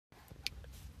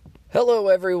Hello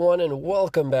everyone and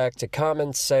welcome back to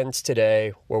Common Sense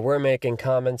Today, where we're making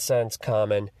common sense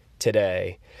common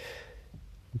today.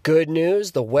 Good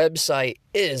news, the website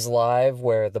is live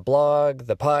where the blog,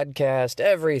 the podcast,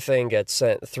 everything gets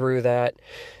sent through that.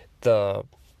 The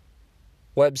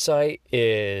website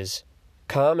is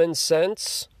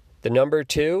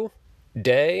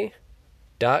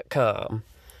commonsense2day.com.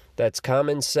 That's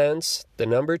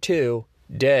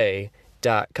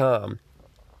commonsense2day.com.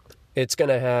 It's going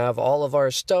to have all of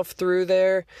our stuff through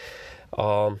there.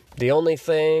 The only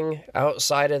thing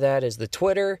outside of that is the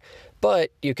Twitter,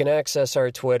 but you can access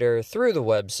our Twitter through the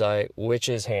website, which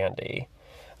is handy.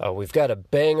 We've got a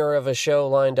banger of a show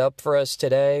lined up for us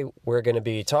today. We're going to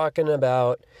be talking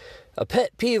about a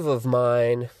pet peeve of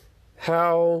mine,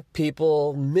 how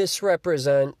people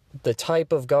misrepresent the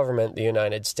type of government the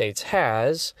United States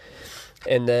has.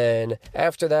 And then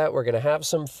after that, we're going to have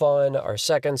some fun. Our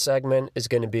second segment is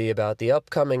going to be about the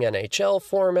upcoming NHL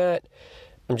format.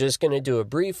 I'm just going to do a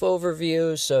brief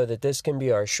overview so that this can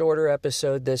be our shorter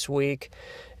episode this week.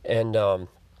 And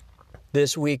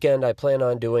this weekend, I plan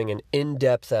on doing an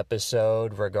in-depth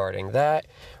episode regarding that.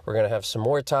 We're going to have some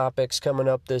more topics coming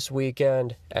up this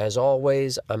weekend. As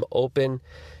always, I'm open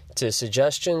to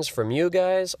suggestions from you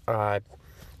guys. We're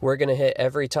going to hit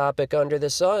every topic under the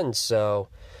sun, so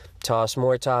toss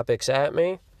more topics at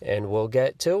me, and we'll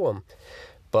get to them.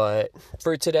 But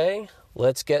for today,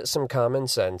 let's get some common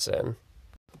sense in.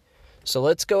 So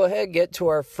let's go ahead and get to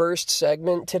our first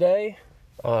segment today.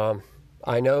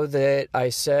 I know that I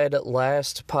said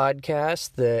last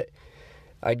podcast that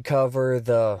I'd cover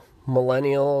the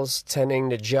millennials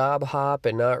tending to job hop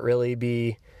and not really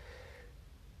be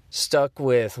stuck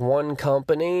with one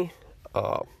company.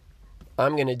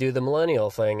 I'm going to do the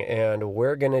millennial thing, and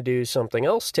we're going to do something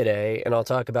else today, and I'll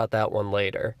talk about that one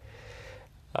later.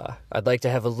 I'd like to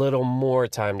have a little more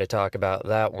time to talk about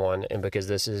that one, and because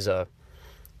this is a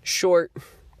short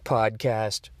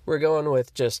podcast, we're going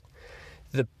with just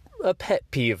a pet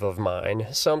peeve of mine,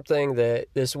 something that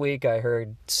this week I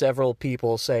heard several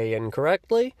people say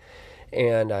incorrectly,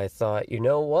 and I thought, you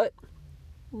know what?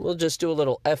 We'll just do a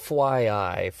little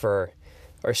FYI for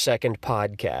our second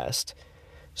podcast.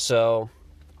 So,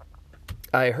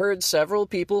 I heard several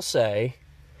people say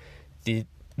the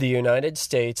United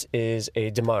States is a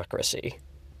democracy.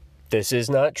 This is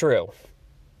not true.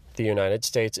 The United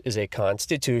States is a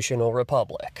constitutional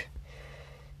republic.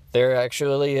 There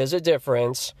actually is a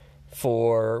difference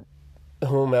for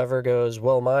whomever goes,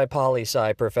 well, my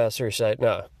poli-sci professor said,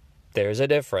 no, there's a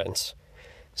difference.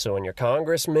 So when your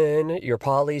congressman, your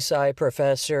poli-sci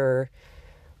professor,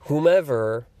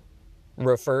 whomever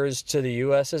refers to the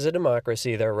U.S. as a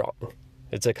democracy, they're wrong.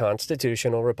 It's a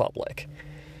constitutional republic.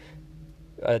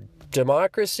 A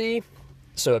democracy,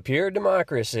 so a pure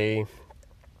democracy,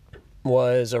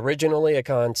 was originally a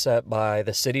concept by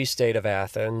the city-state of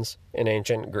Athens in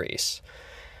ancient Greece.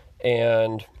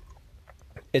 And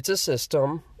it's a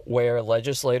system where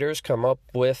legislators come up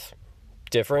with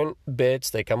different bits,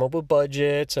 they come up with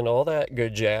budgets and all that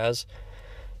good jazz,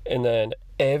 and then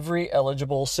every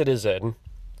eligible citizen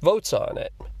votes on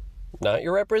it. Not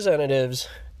your representatives,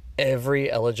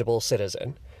 every eligible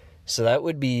citizen. So that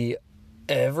would be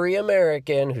every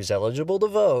American who's eligible to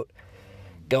vote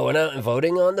going out and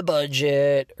voting on the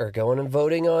budget, or going and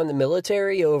voting on the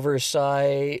military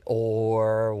oversight,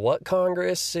 or what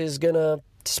Congress is going to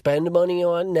spend money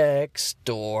on next,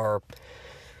 or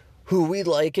who we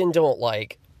like and don't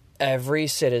like. Every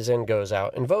citizen goes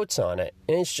out and votes on it.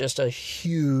 And it's just a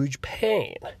huge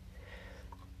pain.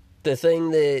 The thing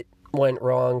that went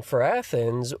wrong for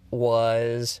Athens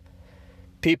was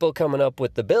people coming up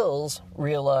with the bills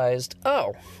realized,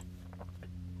 oh,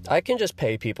 I can just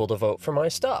pay people to vote for my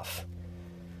stuff.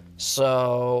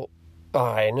 So,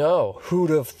 I know, who'd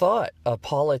have thought a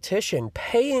politician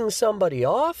paying somebody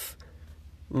off?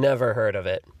 Never heard of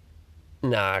it.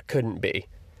 Nah, couldn't be.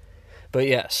 But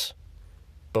yes,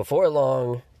 before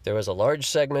long, there was a large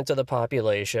segment of the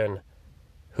population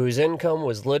whose income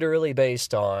was literally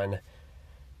based on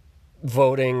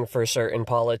voting for certain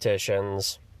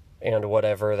politicians and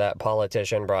whatever that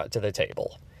politician brought to the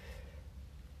table.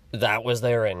 That was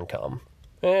their income.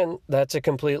 And that's a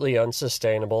completely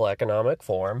unsustainable economic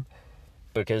form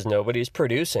because nobody's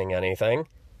producing anything.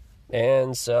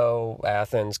 And so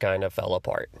Athens kind of fell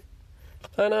apart.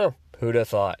 I know, who'd have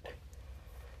thought?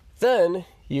 Then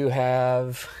you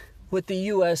have what the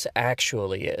U.S.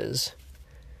 actually is.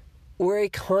 We're a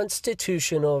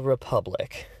constitutional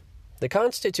republic. The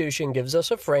Constitution gives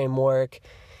us a framework.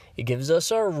 It gives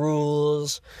us our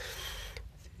rules.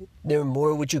 They're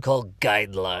more what you call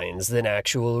guidelines than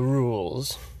actual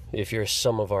rules, if you're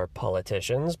some of our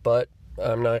politicians, but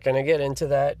I'm not going to get into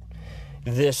that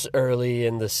this early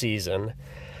in the season.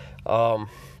 But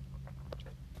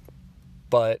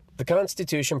the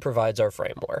Constitution provides our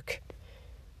framework.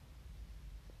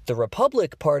 The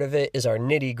Republic part of it is our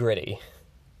nitty-gritty.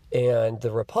 And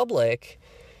the Republic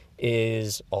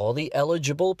is all the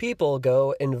eligible people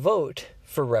go and vote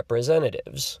for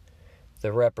representatives.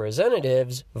 The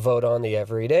representatives vote on the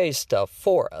everyday stuff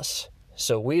for us,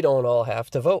 so we don't all have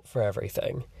to vote for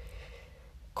everything.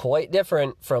 Quite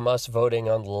different from us voting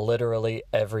on literally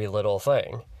every little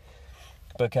thing.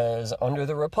 Because under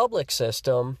the Republic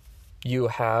system, you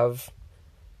have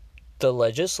the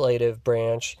legislative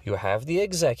branch, you have the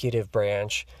executive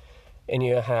branch, and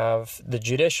you have the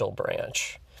judicial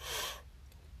branch.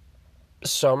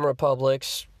 Some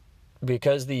republics,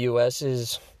 because the U.S.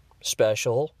 is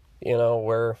special,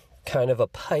 we're kind of a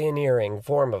pioneering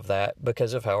form of that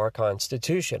because of how our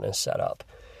Constitution is set up.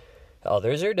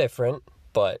 Others are different,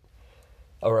 but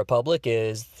a republic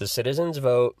is the citizens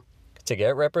vote to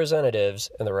get representatives,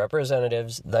 and the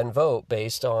representatives then vote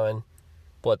based on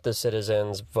what the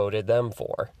citizens voted them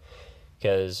for.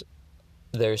 Because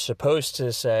they're supposed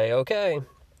to say, okay,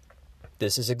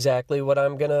 this is exactly what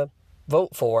I'm going to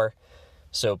vote for,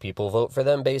 so people vote for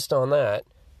them based on that.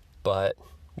 But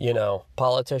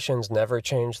politicians never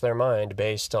change their mind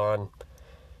based on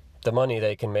the money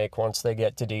they can make once they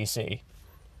get to D.C.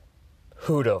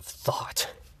 Who'd have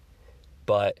thought?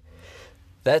 But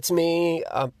that's me.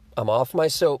 I'm off my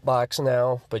soapbox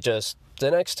now, but just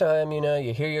the next time,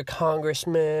 you hear your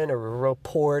congressman or a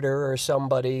reporter or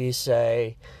somebody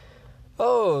say,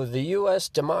 oh, the U.S.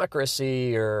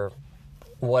 democracy or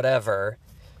whatever,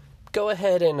 go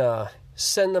ahead and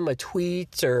send them a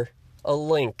tweet or a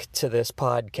link to this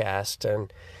podcast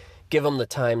and give them the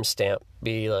timestamp.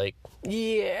 Be like,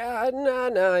 yeah,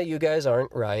 nah, you guys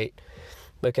aren't right.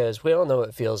 Because we all know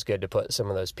it feels good to put some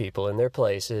of those people in their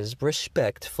places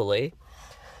respectfully.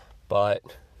 But,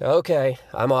 okay,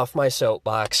 I'm off my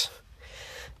soapbox.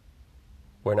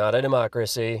 We're not a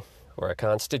democracy. We're a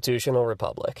constitutional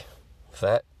republic.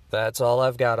 That's all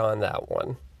I've got on that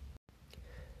one.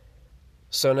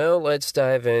 So now let's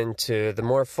dive into the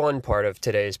more fun part of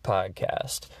today's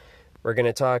podcast. We're going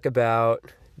to talk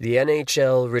about the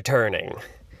NHL returning.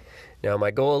 Now,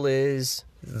 my goal is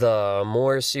the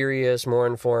more serious, more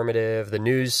informative, the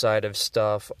news side of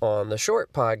stuff on the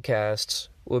short podcasts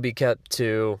will be kept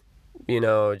to,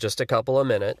 just a couple of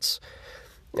minutes.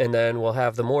 And then we'll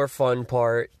have the more fun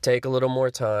part, take a little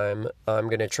more time. I'm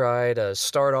going to try to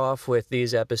start off with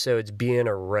these episodes being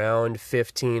around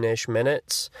 15-ish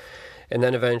minutes. And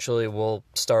then eventually we'll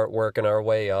start working our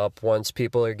way up once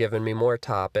people are giving me more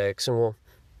topics. And we'll,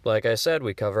 like I said,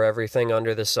 we cover everything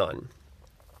under the sun.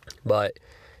 But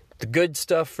the good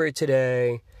stuff for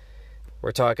today,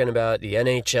 we're talking about the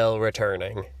NHL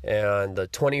returning and the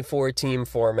 24-team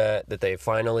format that they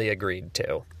finally agreed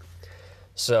to.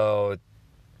 So,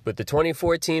 with the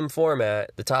 24-team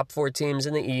format, the top 4 teams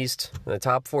in the East and the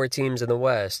top 4 teams in the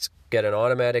West get an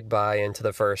automatic bye into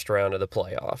the first round of the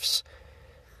playoffs.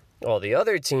 All the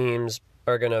other teams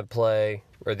are going to play,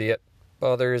 or the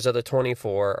others of the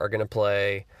 24 are going to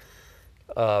play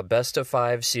a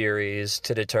best-of-5 series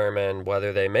to determine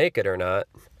whether they make it or not,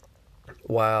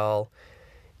 while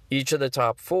each of the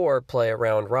top 4 play a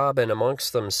round robin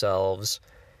amongst themselves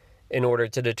in order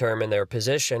to determine their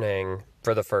positioning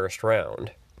for the first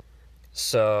round.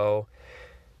 So,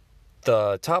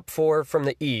 the top 4 from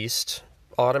the East,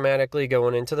 automatically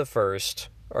going into the first,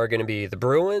 are going to be the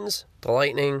Bruins, the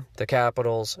Lightning, the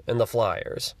Capitals, and the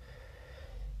Flyers.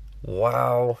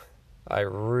 Wow, I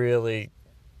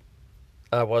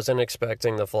wasn't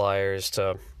expecting the Flyers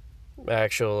to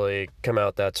actually come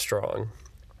out that strong.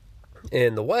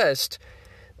 In the West,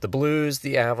 the Blues,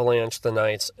 the Avalanche, the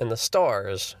Knights, and the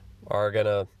Stars are going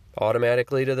to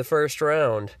automatically to the first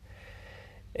round.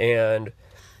 And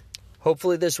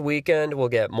hopefully this weekend we'll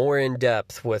get more in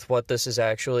depth with what this is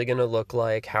actually going to look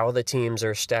like, how the teams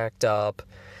are stacked up,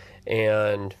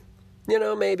 and,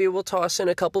 maybe we'll toss in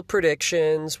a couple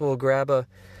predictions, we'll grab a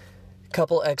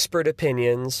couple expert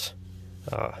opinions.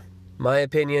 My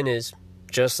opinion is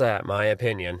just that, my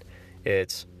opinion.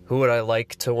 It's who would I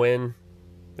like to win,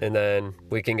 and then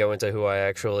we can go into who I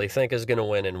actually think is going to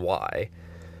win and why.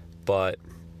 But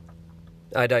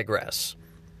I digress.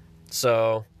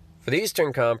 So, for the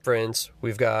Eastern Conference,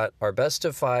 we've got our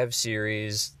best-of-5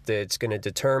 series that's going to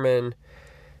determine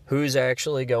who's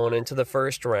actually going into the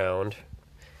first round.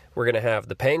 We're going to have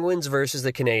the Penguins versus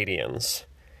the Canadiens,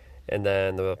 and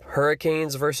then the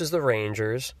Hurricanes versus the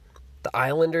Rangers, the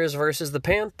Islanders versus the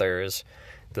Panthers,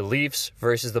 the Leafs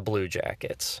versus the Blue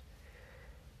Jackets.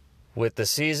 With the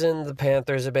season the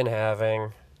Panthers have been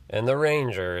having, and the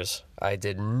Rangers, I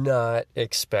did not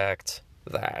expect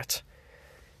that.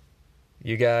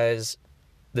 You guys,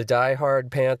 the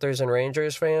diehard Panthers and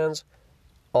Rangers fans,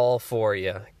 all for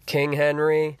you. King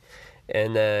Henry,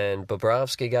 and then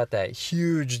Bobrovsky got that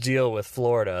huge deal with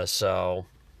Florida, so,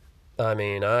 I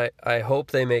mean, I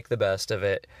hope they make the best of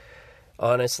it.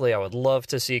 Honestly, I would love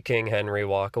to see King Henry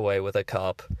walk away with a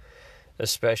cup,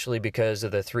 especially because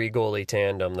of the 3-goalie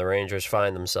tandem the Rangers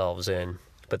find themselves in.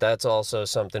 But that's also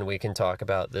something we can talk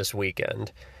about this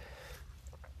weekend.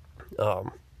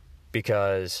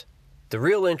 Because the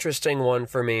real interesting one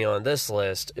for me on this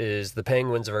list is the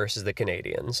Penguins versus the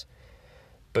Canadiens.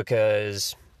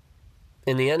 Because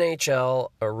in the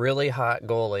NHL, a really hot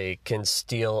goalie can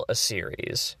steal a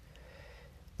series.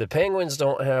 The Penguins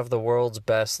don't have the world's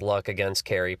best luck against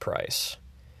Carey Price.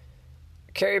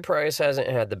 Carey Price hasn't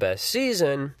had the best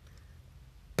season,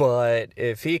 but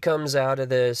if he comes out of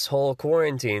this whole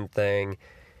quarantine thing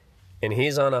and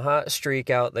he's on a hot streak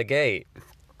out the gate,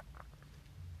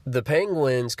 the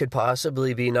Penguins could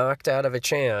possibly be knocked out of a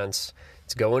chance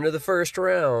to go into the first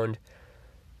round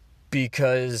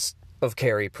because of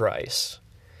Carey Price,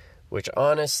 which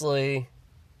honestly,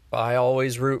 I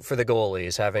always root for the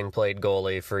goalies, having played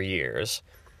goalie for years.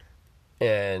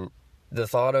 And the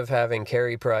thought of having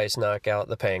Carey Price knock out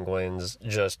the Penguins,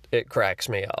 it cracks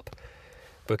me up.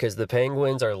 Because the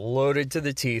Penguins are loaded to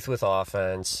the teeth with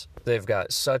offense. They've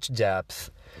got such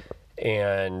depth.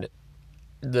 And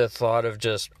the thought of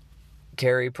just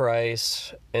Carey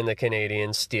Price and the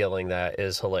Canadiens stealing that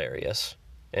is hilarious.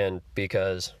 And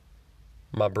because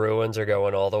my Bruins are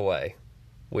going all the way.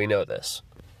 We know this.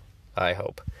 I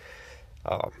hope.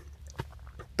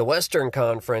 The Western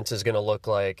Conference is going to look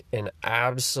like an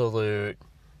absolute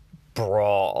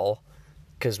brawl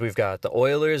because we've got the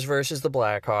Oilers versus the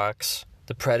Blackhawks,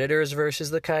 the Predators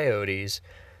versus the Coyotes,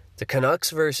 the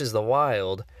Canucks versus the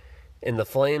Wild, and the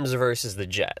Flames versus the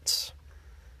Jets.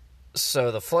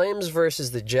 So the Flames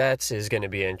versus the Jets is going to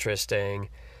be interesting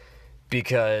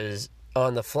because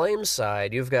on the Flames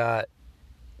side, you've got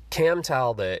Cam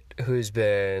Talbot,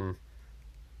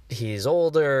 he's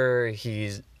older,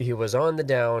 he was on the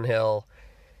downhill,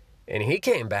 and he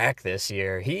came back this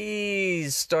year. He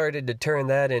started to turn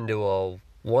that into a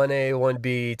 1A,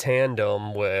 1B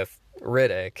tandem with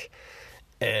Riddick,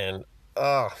 and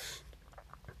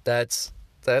that's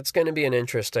going to be an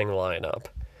interesting lineup.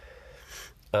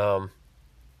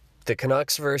 The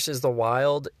Canucks versus the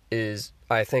Wild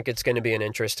I think it's going to be an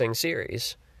interesting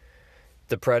series.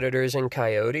 The Predators and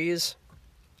Coyotes,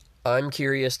 I'm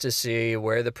curious to see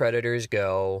where the Predators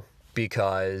go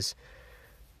because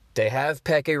they have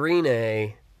Pekka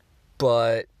Rinne,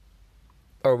 but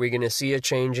are we going to see a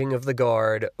changing of the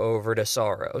guard over to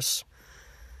Saros?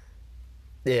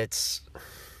 It's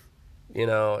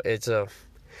a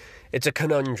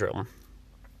conundrum.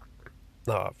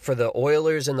 For the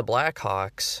Oilers and the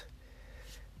Blackhawks,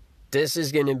 this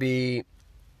is going to be,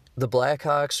 the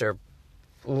Blackhawks are,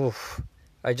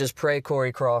 I just pray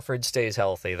Corey Crawford stays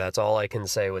healthy. That's all I can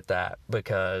say with that.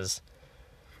 Because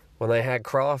when they had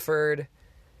Crawford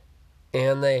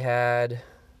and they had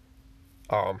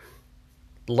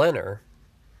Leonard,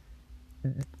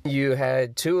 you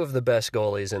had two of the best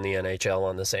goalies in the NHL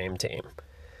on the same team.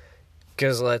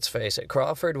 Because let's face it,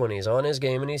 Crawford, when he's on his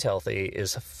game and he's healthy,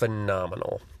 is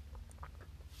phenomenal.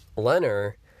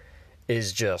 Leonard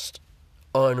is just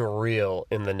unreal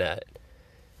in the net.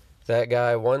 That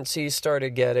guy, once he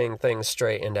started getting things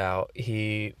straightened out,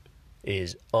 he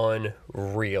is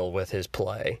unreal with his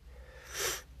play.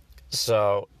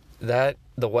 So the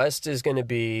West is going to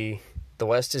be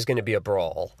a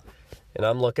brawl, and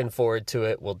I'm looking forward to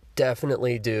it. We'll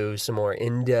definitely do some more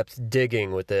in-depth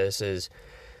digging with this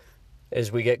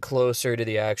as we get closer to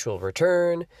the actual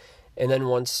return, and then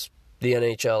once the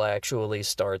NHL actually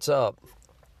starts up,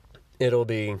 it'll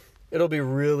be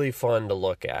really fun to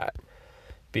look at.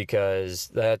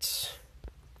 Because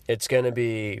it's going to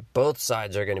be, both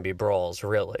sides are going to be brawls,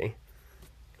 really.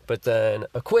 But then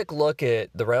a quick look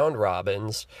at the round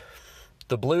robins.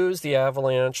 The Blues, the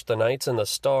Avalanche, the Knights, and the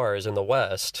Stars in the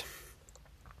West.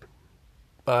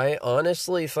 I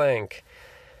honestly think,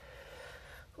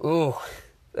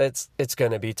 it's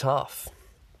going to be tough.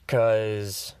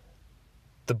 Because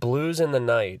the Blues and the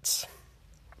Knights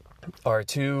are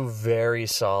two very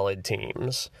solid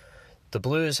teams. The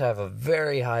Blues have a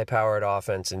very high-powered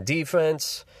offense and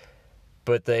defense,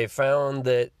 but they found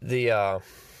that the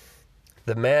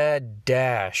mad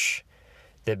dash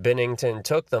that Binnington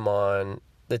took them on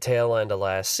the tail end of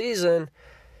last season,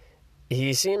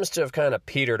 he seems to have kind of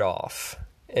petered off.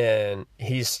 And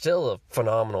he's still a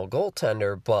phenomenal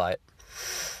goaltender, but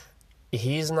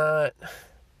he's not...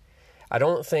 I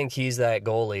don't think he's that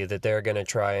goalie that they're going to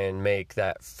try and make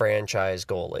that franchise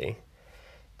goalie.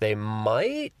 They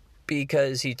might,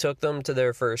 because he took them to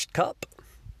their first cup.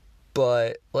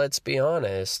 But let's be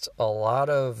honest, a lot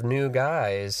of new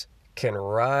guys can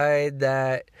ride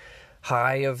that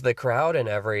high of the crowd and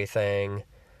everything.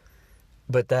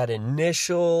 But that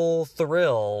initial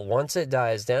thrill, once it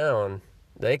dies down,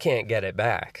 they can't get it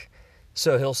back.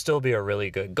 So he'll still be a really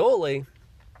good goalie,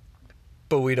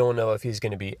 but we don't know if he's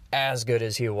going to be as good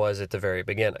as he was at the very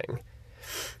beginning.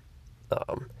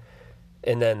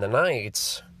 And then the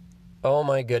Knights, oh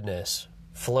my goodness,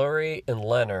 Fleury and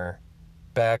Leonard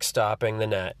backstopping the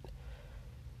net.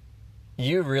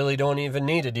 You really don't even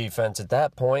need a defense at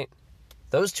that point.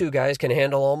 Those two guys can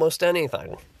handle almost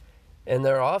anything. And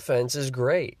their offense is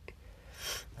great.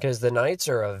 Because the Knights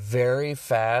are a very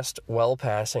fast,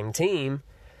 well-passing team.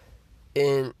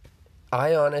 And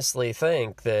I honestly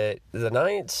think that the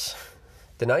Knights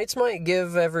might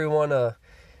give everyone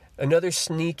another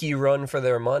sneaky run for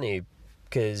their money,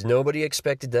 because nobody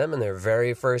expected them in their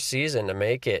very first season to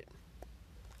make it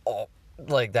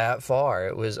like that far.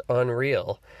 It was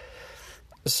unreal.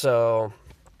 So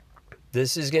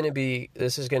this is going to be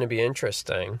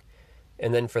interesting.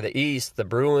 And then for the East, the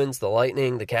Bruins, the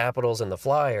Lightning, the Capitals, and the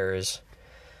Flyers.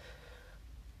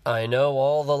 I know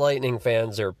all the Lightning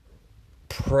fans are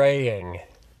praying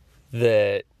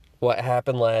that what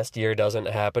happened last year doesn't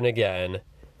happen again,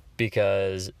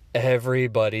 because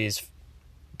everybody's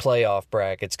playoff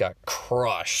brackets got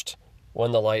crushed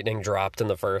when the Lightning dropped in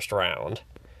the first round.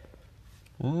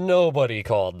 Nobody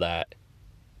called that.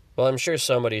 Well, I'm sure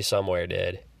somebody somewhere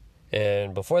did.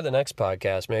 And before the next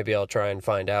podcast, maybe I'll try and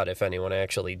find out if anyone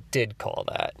actually did call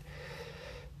that.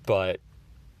 But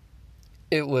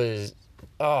it was,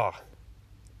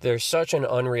 they're such an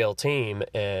unreal team,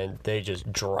 and they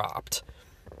just dropped.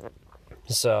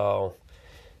 So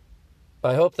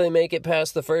I hope they make it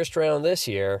past the first round this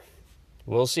year.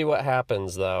 We'll see what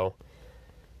happens, though.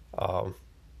 The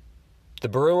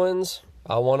Bruins,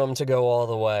 I want them to go all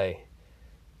the way.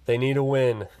 They need a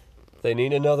win. They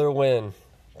need another win.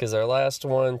 Because their last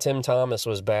one, Tim Thomas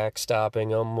was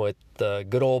backstopping them with the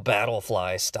good old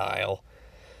Battlefly style.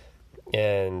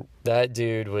 And that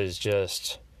dude was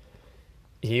just,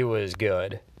 he was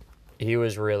good. He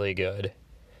was really good.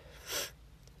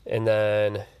 And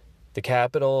then the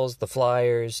Capitals, the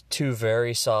Flyers, two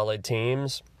very solid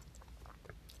teams.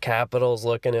 Capitals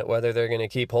looking at whether they're going to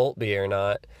keep Holtby or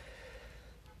not.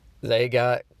 They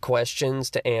got questions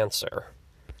to answer.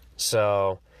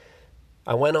 So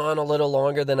I went on a little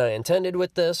longer than I intended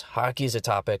with this. Hockey's a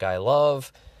topic I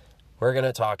love. We're going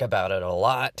to talk about it a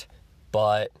lot,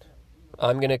 but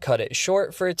I'm going to cut it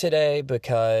short for today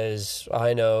because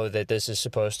I know that this is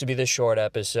supposed to be the short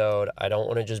episode. I don't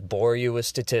want to just bore you with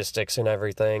statistics and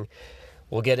everything.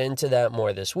 We'll get into that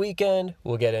more this weekend.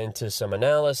 We'll get into some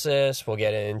analysis. We'll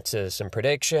get into some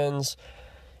predictions.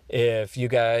 If you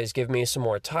guys give me some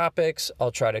more topics,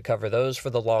 I'll try to cover those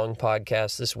for the long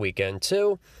podcast this weekend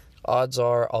too. Odds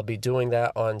are I'll be doing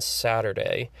that on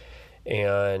Saturday,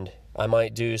 and I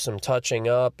might do some touching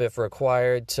up if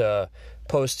required to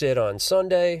post it on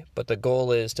Sunday, but the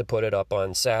goal is to put it up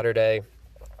on Saturday.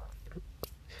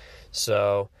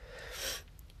 So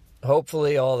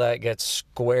hopefully all that gets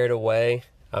squared away.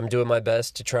 I'm doing my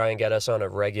best to try and get us on a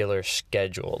regular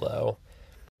schedule, though.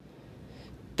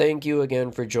 Thank you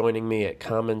again for joining me at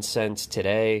Common Sense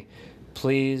Today.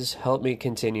 Please help me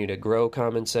continue to grow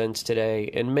Common Sense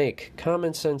Today and make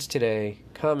Common Sense Today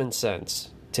common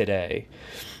sense today.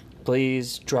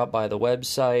 Please drop by the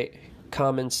website,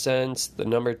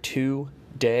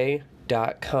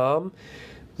 commonsense2day.com.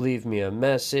 Leave me a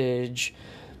message.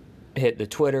 Hit the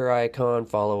Twitter icon.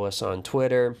 Follow us on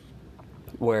Twitter,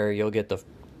 where you'll get the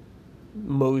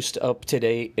most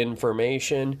up-to-date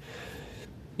information.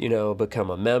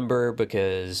 Become a member,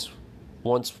 because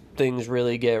once things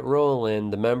really get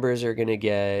rolling, the members are going to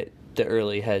get the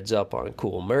early heads up on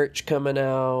cool merch coming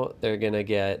out. They're going to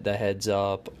get the heads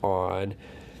up on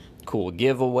cool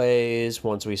giveaways.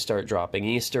 Once we start dropping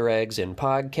Easter eggs in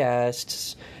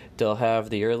podcasts, they'll have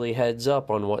the early heads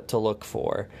up on what to look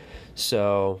for.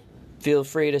 So feel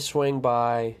free to swing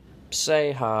by,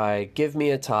 say hi, give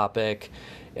me a topic,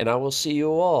 and I will see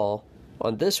you all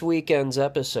on this weekend's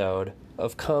episode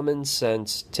of Common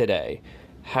Sense Today.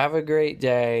 Have a great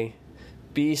day,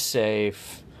 be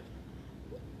safe,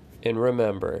 and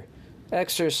remember,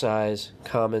 exercise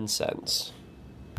common sense.